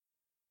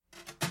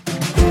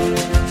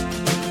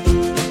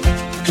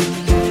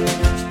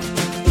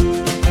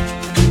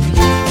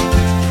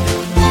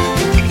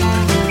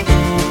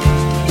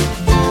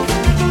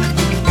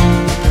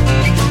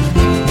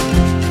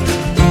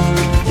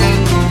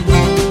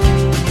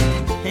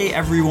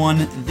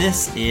everyone.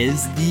 This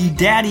is the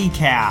Daddy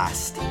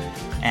Cast.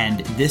 And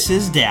this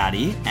is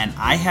Daddy, and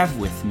I have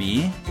with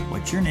me,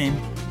 what's your name?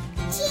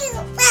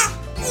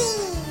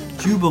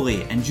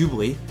 Jubilee. And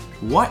Jubilee,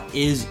 what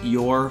is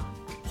your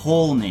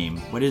whole name?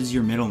 What is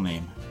your middle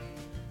name?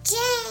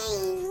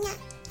 Jane.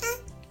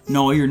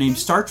 No, your name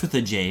starts with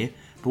a J,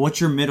 but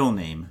what's your middle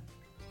name?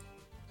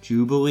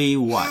 Jubilee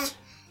what?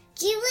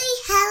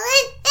 Jubilee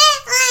Helen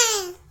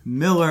Miller.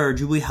 Miller.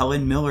 Jubilee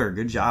Helen Miller.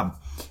 Good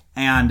job.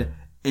 And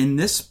in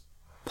this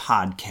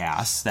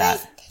podcast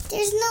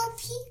There's no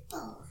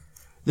people.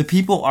 the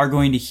people are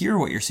going to hear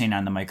what you're saying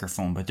on the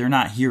microphone, but they're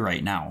not here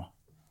right now.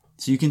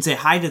 So you can say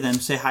hi to them.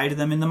 Say hi to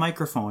them in the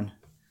microphone.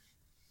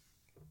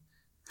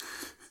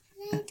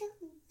 I don't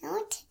know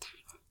what to talk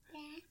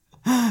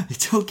about.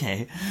 It's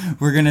okay.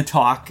 We're going to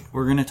talk.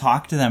 We're going to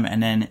talk to them.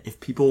 And then if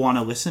people want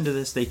to listen to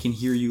this, they can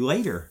hear you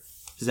later.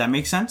 Does that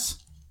make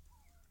sense?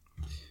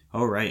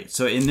 All right.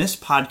 So in this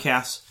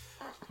podcast,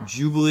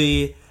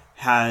 Jubilee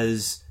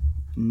has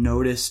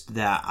noticed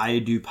that I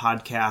do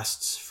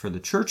podcasts for the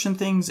church and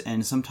things.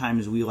 And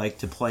sometimes we like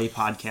to play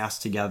podcasts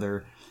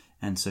together.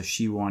 And so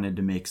she wanted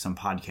to make some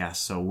podcasts.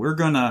 So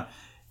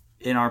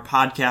in our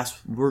podcast,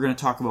 we're going to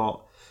talk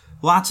about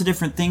lots of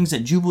different things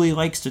that Jubilee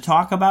likes to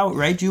talk about.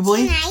 Right,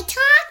 Jubilee? Can I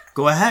talk?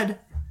 Go ahead.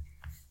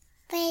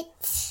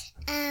 But,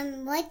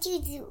 what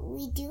do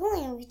we do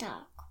when we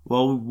talk?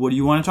 Well, what do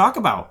you want to talk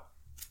about?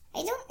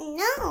 I don't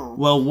know.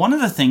 Well, one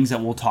of the things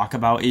that we'll talk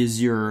about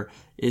is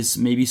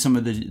maybe some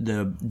of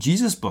the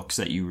Jesus books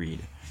that you read.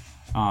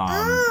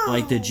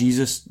 Like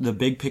the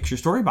Big Picture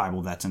Story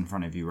Bible that's in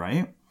front of you,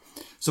 right?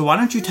 So why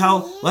don't you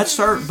let's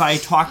start by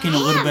talking a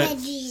little bit. I have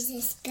a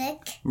Jesus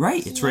book.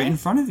 Right, it's right in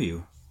front of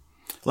you.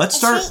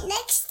 It's right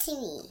next to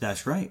me.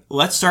 That's right.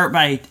 Let's start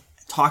by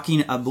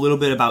talking a little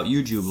bit about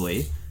you,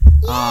 Jubilee.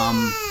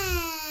 Yeah.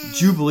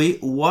 Jubilee,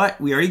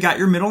 we already got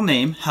your middle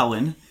name,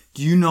 Helen.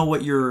 Do you know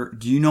what your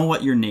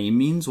name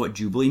means? What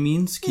Jubilee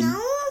means? No.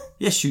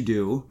 Yes, you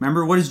do.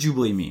 Remember, what does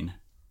Jubilee mean?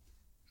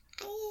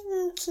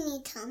 Can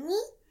you tell me?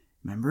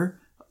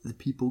 Remember, the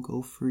people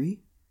go free?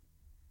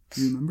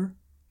 Do you remember?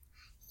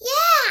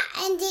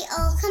 Yeah, and they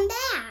all come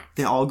back.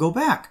 They all go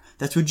back.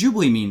 That's what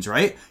Jubilee means,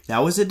 right? That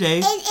was a day.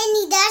 And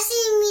that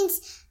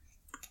means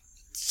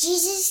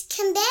Jesus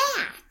come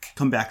back.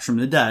 Come back from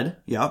the dead.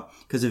 Yep.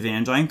 Because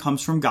Evangeline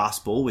comes from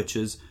gospel, which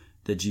is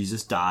that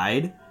Jesus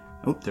died.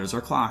 Oh, there's our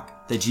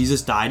clock. That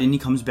Jesus died and he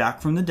comes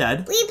back from the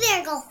dead. We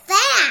better go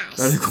fast.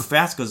 Better go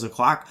fast because the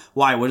clock.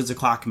 Why? What does the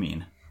clock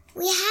mean?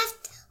 We have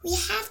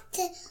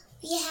to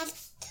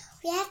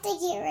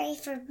get ready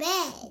for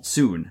bed.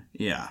 Soon.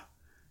 Yeah.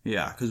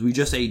 Yeah, because we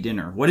just ate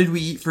dinner. What did we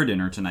eat for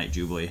dinner tonight,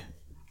 Jubilee?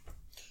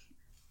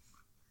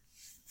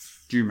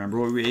 Do you remember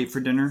what we ate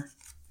for dinner?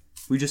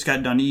 We just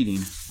got done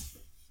eating.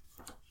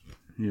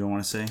 You don't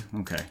want to say?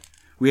 Okay.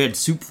 We had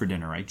soup for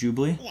dinner, right,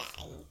 Jubilee? Yeah.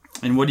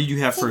 And what did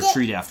you have for a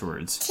treat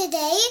afterwards?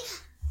 Today,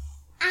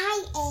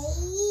 I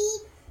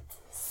ate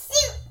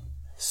soup.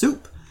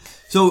 Soup.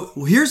 So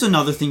here's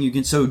another thing you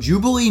can. So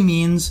Jubilee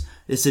means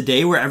it's a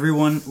day where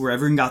everyone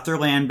got their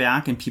land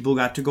back and people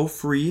got to go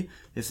free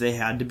if they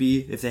had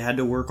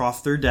to work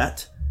off their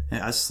debt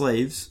as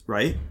slaves,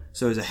 right?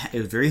 So it was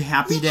a very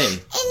happy day.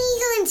 And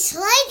he went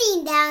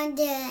sledding down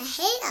the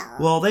hill.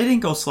 Well, they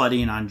didn't go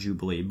sledding on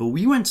Jubilee, but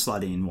we went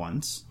sledding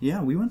once.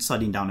 Yeah, we went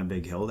sledding down a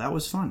big hill. That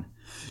was fun.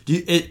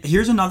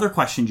 Here's another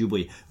question,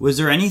 Jubilee.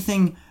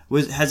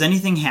 Has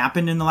anything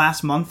happened in the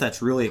last month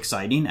that's really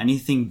exciting?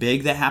 Anything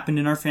big that happened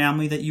in our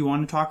family that you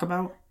want to talk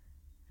about?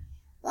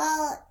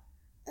 Well,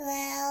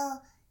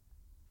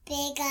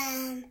 big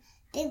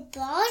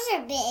balls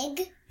are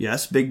big.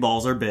 Yes, big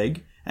balls are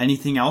big.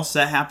 Anything else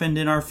that happened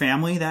in our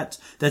family that's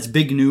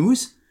big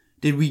news?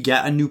 Did we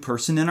get a new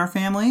person in our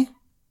family?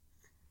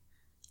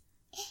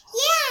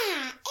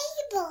 Yeah,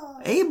 Abel.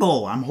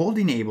 Abel. I'm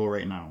holding Abel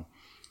right now.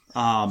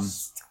 Cute.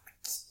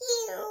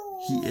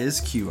 He is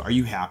cute. Are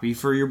you happy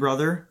for your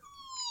brother?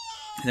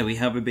 That we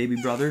have a baby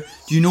brother?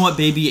 Do you know what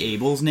baby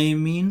Abel's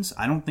name means?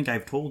 I don't think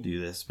I've told you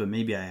this, but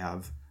maybe I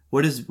have.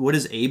 What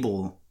does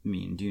Abel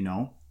mean? Do you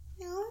know?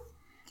 No.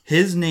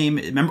 His name,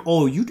 remember?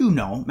 Oh, you do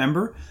know.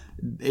 Remember?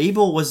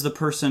 Abel was the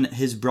person,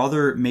 his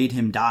brother made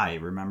him die,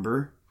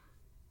 remember?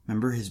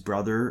 Remember his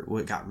brother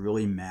got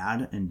really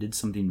mad and did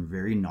something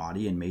very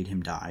naughty and made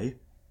him die?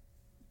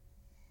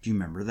 Do you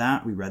remember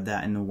that? We read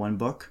that in the one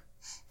book.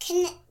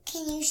 Can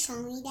you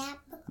show me that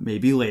book?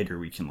 Maybe later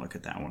we can look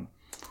at that one.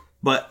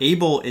 But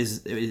Abel,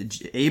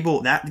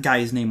 that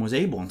guy's name was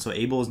Abel, and so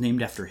Abel is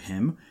named after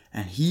him,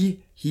 and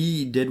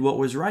he did what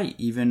was right,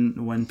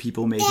 even when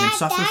people made him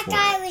suffer for it.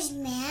 That guy was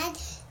mad,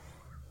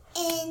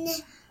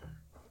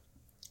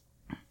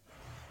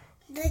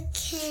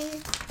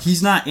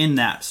 He's not in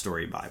that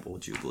story Bible,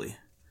 Jubilee.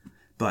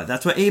 But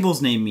that's what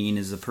Abel's name means,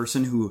 is the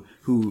person who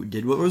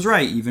did what was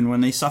right, even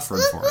when they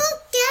suffered for it.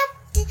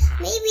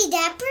 Maybe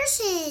that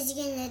person is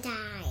gonna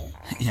die.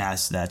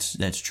 Yes,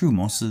 that's true.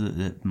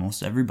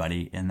 Most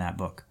everybody in that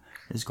book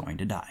is going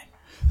to die.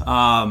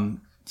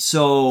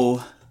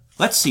 So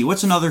let's see.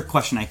 What's another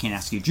question I can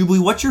ask you, Jubilee?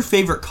 What's your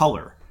favorite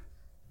color?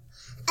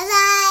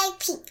 I like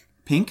pink.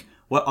 Pink.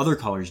 What other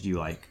colors do you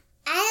like?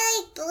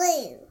 I like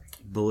blue.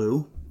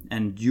 Blue?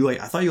 And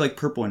I thought you liked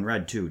purple and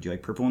red too. Do you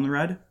like purple and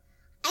red?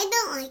 I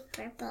don't like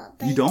purple.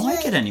 But You don't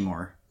like it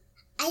anymore.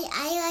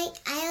 I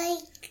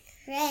like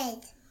red.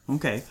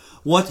 Okay.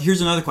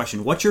 Here's another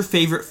question. What's your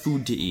favorite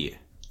food to eat?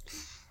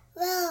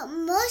 Well,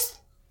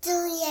 mostly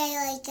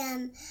I like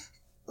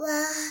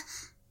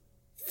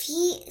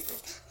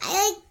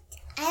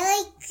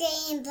I like gray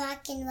and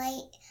black and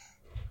white.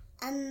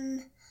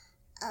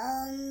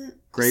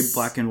 Gray,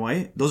 black, and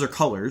white? Those are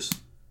colors.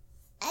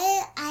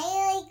 I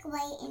like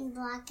white and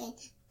black and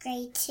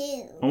gray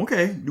too.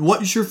 Okay.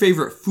 What is your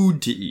favorite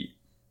food to eat?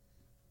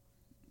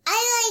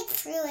 I like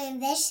fruit and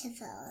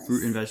vegetables.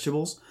 Fruit and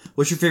vegetables?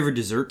 What's your favorite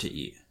dessert to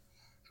eat?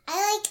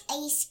 I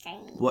like ice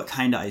cream. What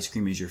kind of ice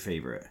cream is your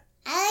favorite?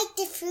 I like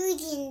the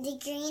fruity and the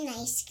green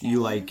ice cream. You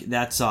like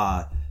that's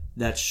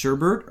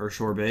sherbet or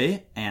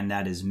sorbet, and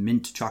that is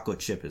mint chocolate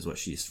chip is what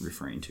she's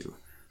referring to.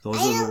 Those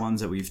are the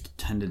ones that we've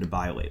tended to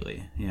buy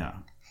lately. Yeah.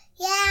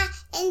 Yeah,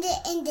 and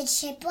the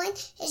chip one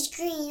is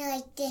green,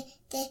 like the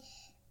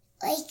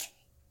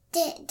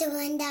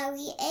one that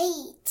we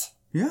ate.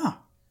 Yeah.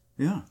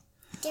 Yeah.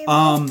 They're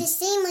both the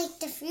same, like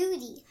the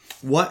fruity.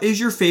 What is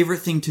your favorite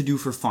thing to do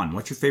for fun?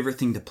 What's your favorite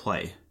thing to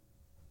play?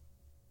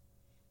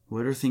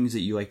 What are things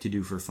that you like to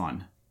do for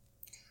fun?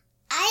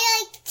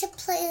 I like to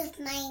play with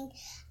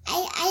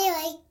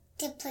I like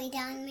to play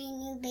down my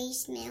new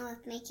basement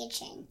with my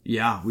kitchen.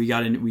 Yeah, we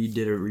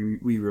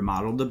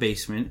remodeled the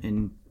basement,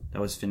 and that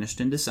was finished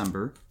in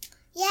December.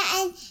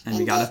 Yeah, and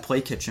we got a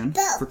play kitchen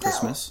for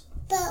Christmas.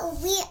 But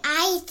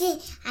I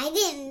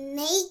didn't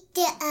make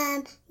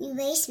the new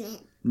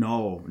basement.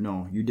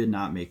 No, you did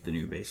not make the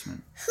new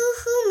basement.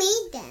 Who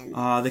made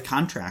them? The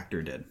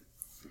contractor did.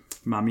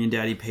 Mommy and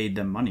Daddy paid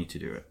them money to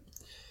do it.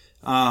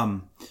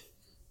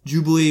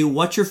 Jubilee,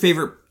 what's your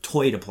favorite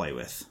toy to play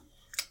with?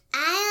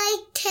 I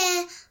like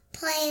to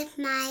play with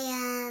my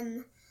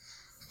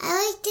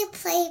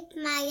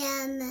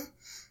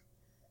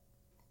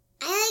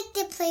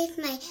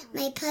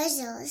my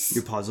puzzles.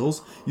 Your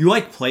puzzles? You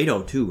like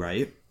Play-Doh too,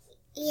 right?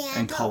 Yeah,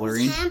 and but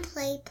coloring? we can't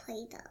play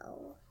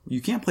Play-Doh.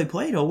 You can't play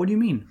Play-Doh? What do you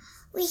mean?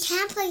 We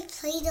can't play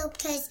Play-Doh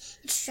because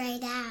it's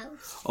dried out.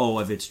 Oh,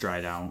 if it's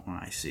dried out. Oh,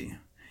 I see.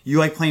 You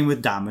like playing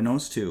with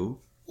dominoes too?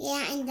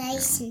 Yeah, and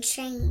dice and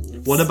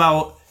trains. What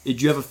about,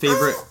 did you have a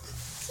favorite?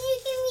 Can you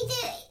give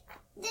me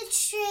the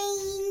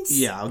trains?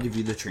 Yeah, I'll give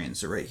you the trains.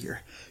 They're right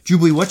here.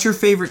 Jubilee, what's your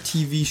favorite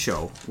TV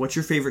show? What's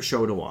your favorite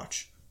show to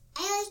watch?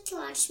 I like to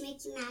watch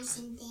Mickey Mouse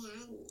and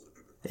Daniel.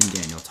 And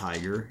Daniel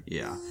Tiger,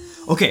 yeah.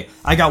 Okay,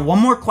 I got one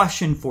more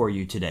question for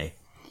you today.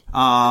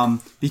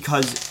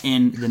 Because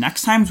in the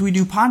next times we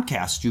do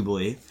podcasts,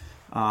 Jubilee,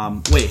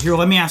 wait, here,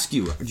 let me ask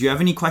you. Do you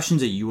have any questions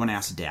that you want to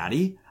ask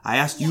Daddy? I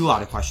asked you a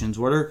lot of questions.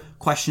 What are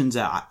questions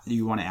that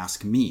you want to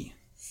ask me?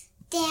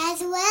 Dad,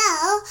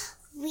 well,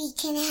 we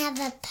can have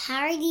a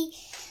party.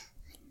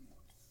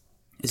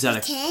 Is that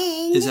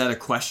a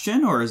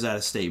question or is that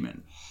a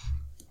statement?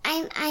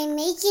 I'm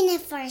making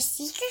it for a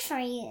secret for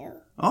you.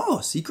 Oh,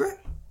 a secret?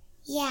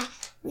 Yeah,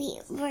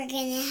 we're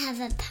gonna have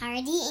a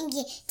party and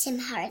get some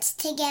hearts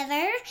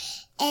together,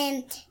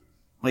 and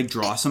like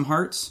draw some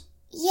hearts.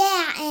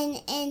 Yeah,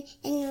 and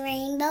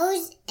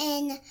rainbows,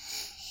 and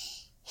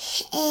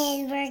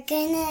we're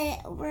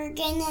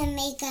gonna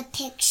make a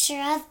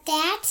picture of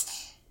that.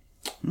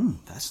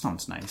 That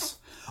sounds nice.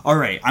 All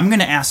right, I'm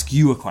gonna ask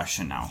you a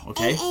question now.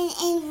 Okay.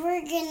 And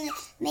we're gonna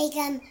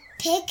make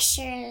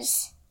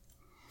pictures.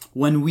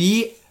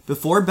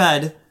 Before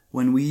bed,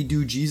 when we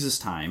do Jesus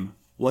time.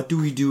 What do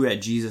we do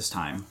at Jesus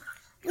time?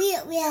 We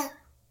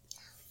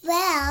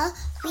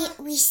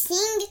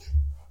sing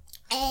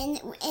and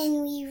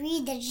we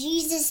read the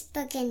Jesus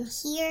book in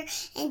here,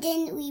 and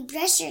then we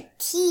brush our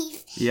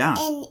teeth. Yeah.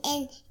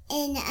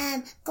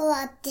 And go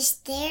up the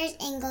stairs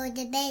and go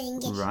to bed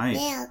and get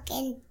milk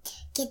and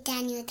get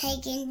Daniel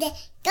Tiger and then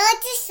go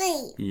to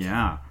sleep.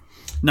 Yeah.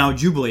 Now,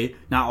 Jubilee,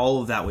 not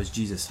all of that was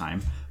Jesus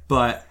time,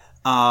 but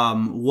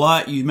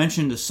what you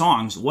mentioned the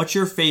songs. What's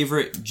your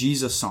favorite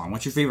Jesus song?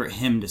 What's your favorite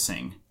hymn to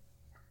sing?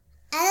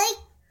 I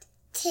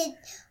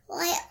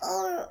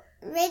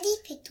already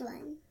picked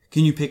one.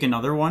 Can you pick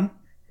another one?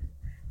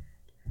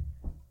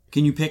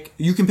 You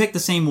can pick the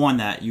same one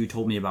that you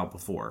told me about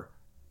before.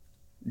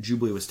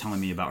 Jubilee was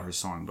telling me about her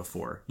song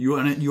before. You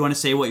want to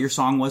say what your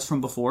song was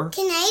from before?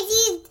 Can I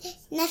do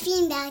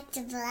Nothing But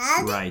the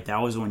Blood? Right,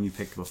 that was the one you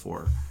picked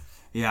before.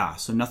 Yeah,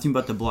 so Nothing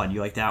But the Blood.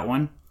 You like that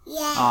one?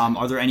 Yeah.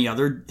 Are there any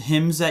other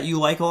hymns that you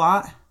like a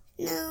lot?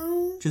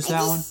 No. Just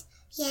that one?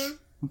 Yeah.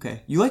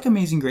 Okay. You like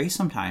Amazing Grace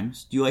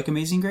sometimes. Do you like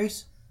Amazing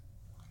Grace?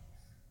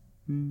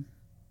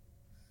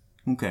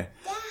 Okay.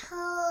 That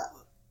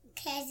whole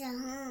has a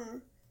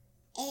home.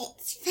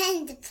 It's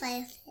fun to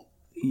play with it.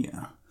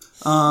 Yeah.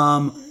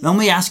 Let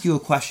me ask you a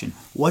question.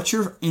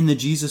 In the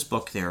Jesus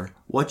book there,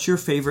 what's your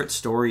favorite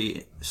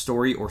story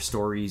or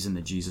stories in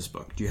the Jesus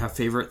book? Do you have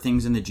favorite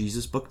things in the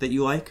Jesus book that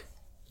you like?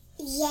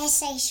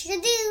 Yes, I sure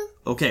do.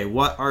 Okay,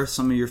 what are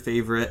some of your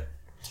favorite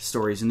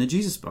stories in the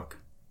Jesus book?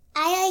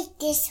 I like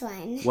this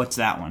one. What's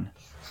that one?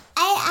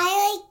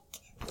 I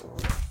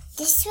like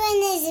This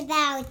one is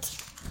about,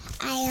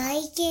 I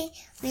like it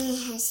when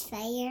it has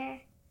fire.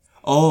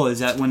 Oh, is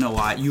that when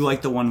you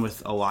like the one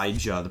with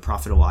Elijah, the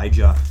prophet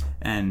Elijah,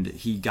 and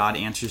God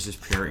answers his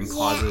prayer and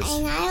causes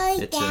and I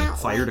like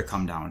fire to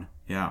come down.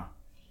 Yeah.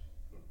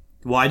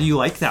 Why do you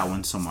like that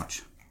one so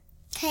much?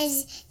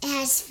 Because it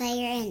has fire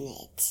in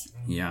it.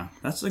 Yeah,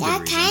 that's a good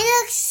reason. That kind of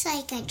looks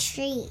like a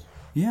tree.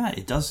 Yeah,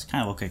 it does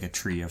kind of look like a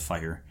tree of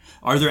fire.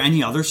 Are there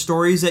any other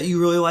stories that you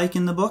really like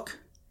in the book?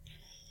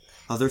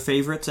 Other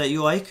favorites that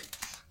you like?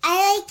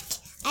 I like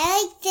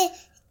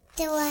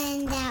the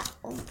one that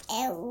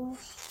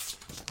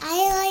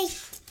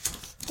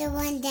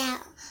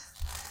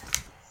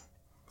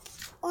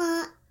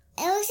well,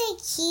 it looks like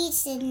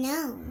he's a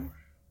gnome.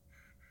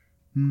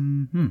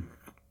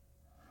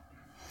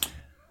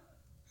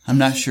 I'm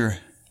not sure.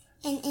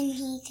 And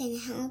he can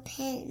help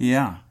him.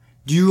 Yeah.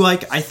 Do you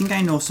like, I think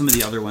I know some of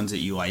the other ones that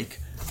you like.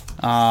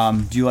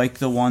 Do you like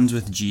the ones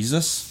with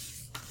Jesus?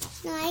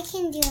 No, I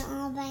can do it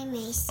all by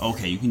myself.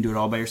 Okay, you can do it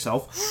all by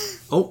yourself.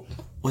 Oh,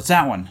 what's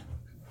that one?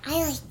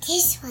 I like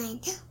this one.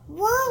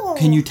 Whoa!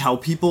 Can you tell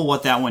people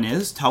what that one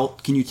is?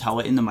 Can you tell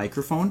it in the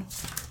microphone?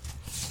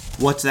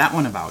 What's that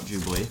one about,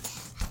 Jubilee?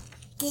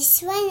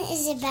 This one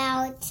is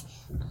about,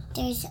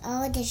 there's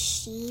all the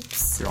sheep.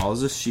 There are all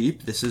the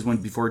sheep. This is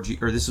when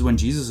this is when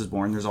Jesus is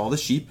born. There's all the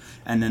sheep,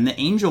 and then the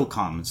angel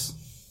comes.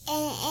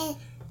 And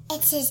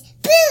it says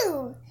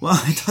boo.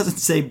 Well, it doesn't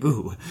say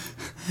boo.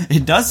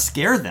 It does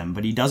scare them,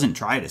 but he doesn't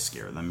try to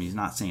scare them. He's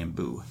not saying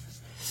boo.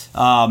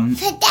 But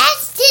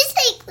that's just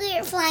like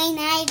we're playing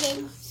hide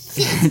and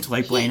seek. It's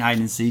like playing hide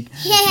and seek.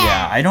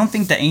 Yeah. I don't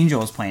think the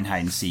angel is playing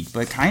hide and seek,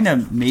 but it kind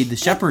of made the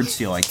shepherds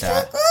feel like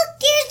that. Look,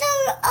 there's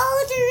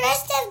all the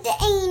rest of the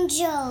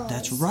angels.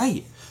 That's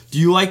right. Do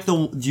you like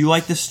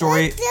the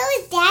story?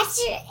 Look, that's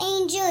your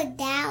angel.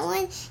 That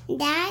one,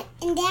 that,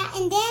 and that,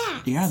 and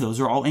that. Yeah, those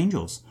are all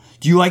angels.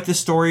 Do you like the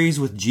stories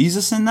with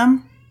Jesus in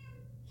them?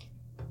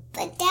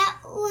 But that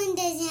one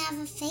doesn't have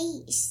a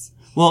face.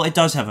 Well, it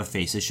does have a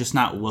face. It's just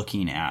not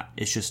looking at.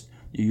 It's just,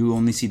 you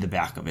only see the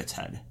back of its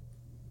head.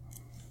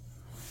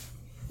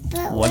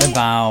 But what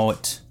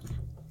about...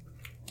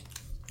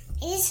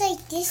 It's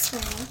like this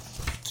one.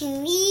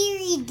 Can we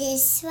read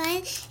this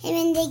one? And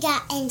when they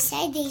got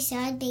inside, they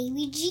saw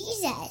baby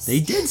Jesus.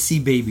 They did see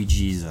baby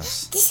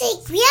Jesus. This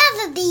like, we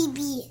have a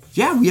baby.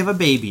 Yeah, we have a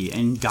baby.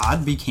 And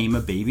God became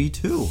a baby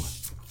too.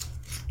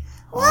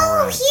 Whoa,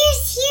 right.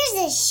 Here's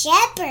a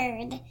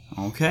shepherd.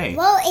 Okay.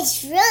 Whoa,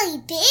 it's really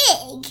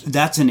big.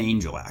 That's an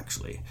angel,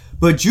 actually.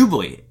 But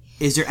Jubilee,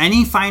 is there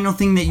any final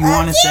thing that you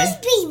want to say? There's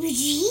baby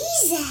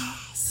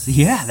Jesus.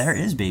 Yeah, there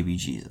is baby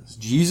Jesus.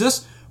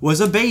 Jesus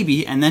was a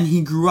baby, and then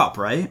he grew up,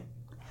 right?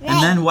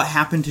 And then what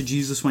happened to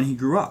Jesus when he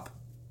grew up?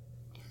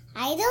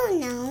 I don't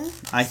know.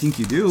 I think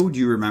you do. Do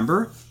you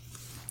remember?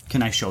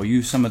 Can I show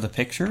you some of the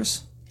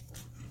pictures?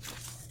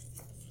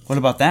 What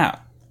about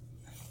that?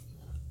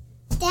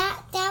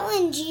 That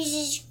one,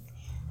 Jesus,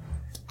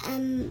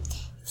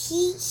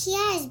 he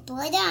has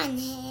blood on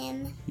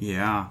him.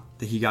 Yeah,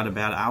 he got a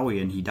bad owie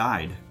and he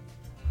died.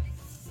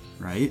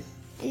 Right?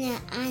 On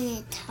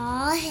a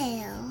tall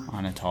hill.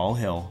 On a tall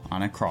hill,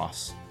 on a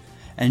cross.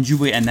 And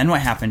Jubilee, and then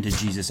what happened to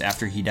Jesus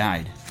after he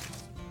died?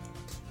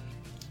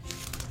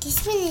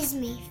 This one is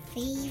my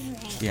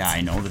favorite. Yeah,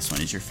 I know this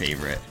one is your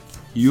favorite.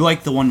 You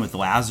like the one with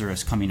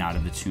Lazarus coming out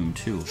of the tomb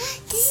too.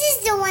 This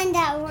is the one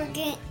that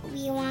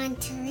we want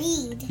to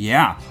read.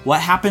 Yeah. What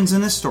happens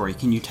in this story?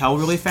 Can you tell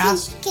really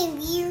fast? Can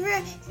we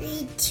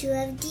read two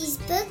of these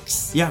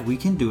books? Yeah, we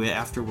can do it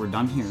after we're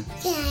done here.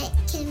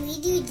 Can we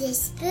do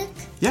this book?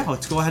 Yeah,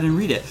 let's go ahead and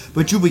read it.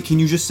 But Jubilee, can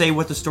you just say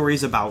what the story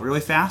is about really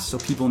fast so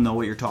people know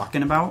what you're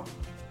talking about?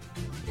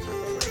 I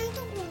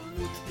don't want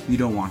to. You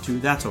don't want to?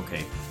 That's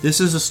okay. This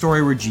is a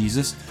story where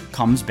Jesus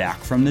comes back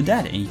from the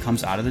dead and he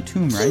comes out of the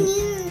tomb, right?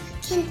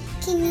 Can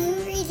you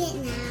read it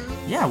now?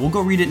 Yeah, we'll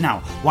go read it now.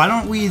 Why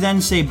don't we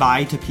then say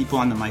bye to people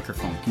on the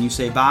microphone? Can you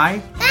say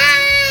bye?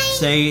 Bye!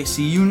 Say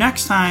see you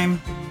next time.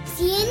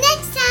 See you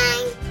next time.